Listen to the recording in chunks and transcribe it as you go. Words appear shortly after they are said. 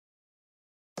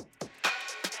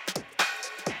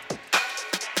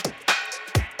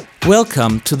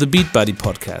Welcome to the Beat Buddy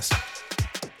podcast.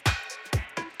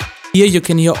 Here you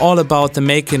can hear all about the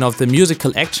making of the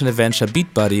musical action adventure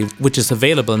Beat Buddy, which is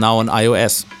available now on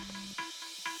iOS.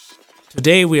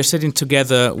 Today we are sitting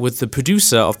together with the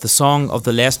producer of the song of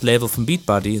the last level from Beat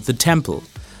Buddy, The Temple.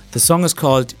 The song is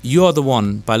called You Are The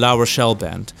One by La Rochelle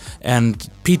Band. And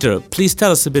Peter, please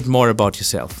tell us a bit more about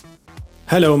yourself.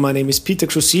 Hello, my name is Peter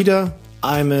Crusida.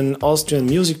 I'm an Austrian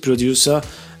music producer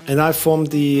and I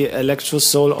formed the electro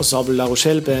soul ensemble La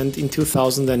Rochelle Band in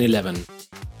 2011.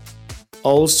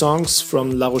 All songs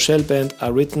from La Rochelle Band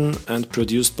are written and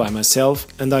produced by myself,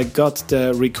 and I got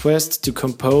the request to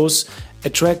compose a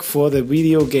track for the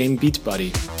video game Beat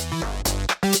Buddy.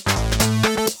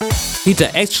 Peter,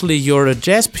 actually you're a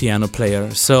jazz piano player,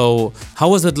 so how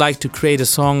was it like to create a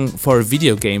song for a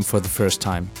video game for the first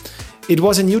time? It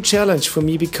was a new challenge for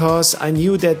me because I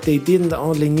knew that they didn't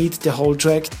only need the whole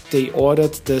track, they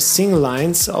ordered the single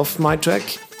lines of my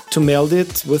track to meld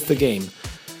it with the game.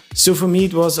 So for me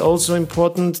it was also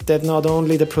important that not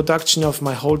only the production of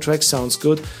my whole track sounds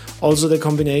good, also the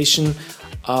combination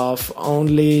of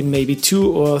only maybe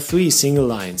 2 or 3 single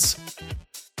lines.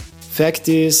 Fact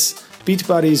is, Beat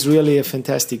Buddy is really a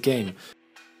fantastic game.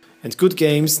 And good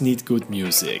games need good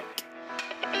music.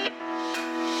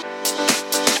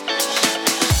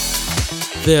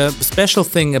 The special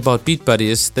thing about Beat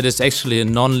Buddy is that it's actually a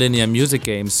non-linear music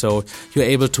game, so you're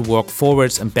able to walk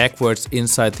forwards and backwards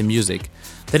inside the music.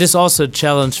 That is also a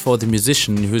challenge for the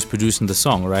musician who's producing the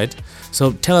song, right?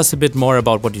 So tell us a bit more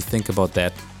about what you think about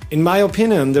that. In my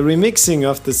opinion, the remixing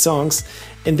of the songs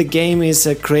in the game is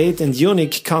a great and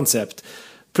unique concept.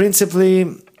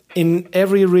 Principally, in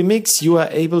every remix you are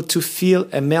able to feel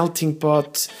a melting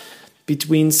pot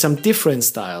between some different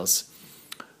styles.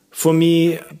 For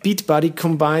me, Beat Buddy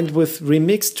combined with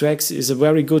remixed tracks is a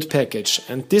very good package,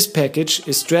 and this package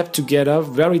is strapped together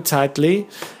very tightly,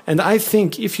 and I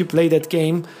think if you play that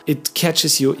game, it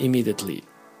catches you immediately.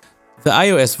 The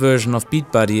iOS version of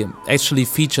Beat Buddy actually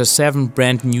features 7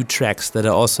 brand new tracks that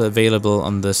are also available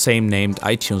on the same named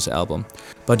iTunes album.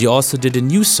 But you also did a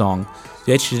new song.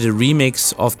 You actually did a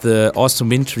remix of the Austin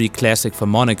Wintory classic from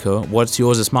Monaco, What's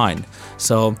Yours Is Mine.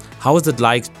 So how is it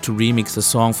like to remix a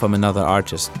song from another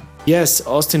artist? Yes,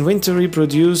 Austin Wintory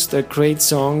produced a great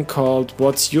song called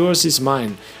What's Yours Is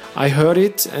Mine. I heard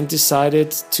it and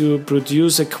decided to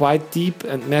produce a quite deep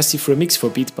and massive remix for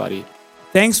Beat Buddy.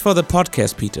 Thanks for the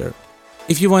podcast, Peter.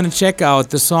 If you want to check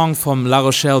out the song from La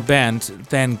Rochelle Band,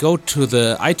 then go to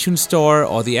the iTunes Store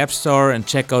or the App Store and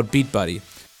check out Beat Buddy.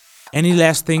 Any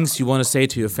last things you want to say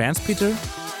to your fans, Peter?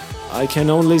 I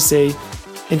can only say,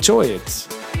 enjoy it.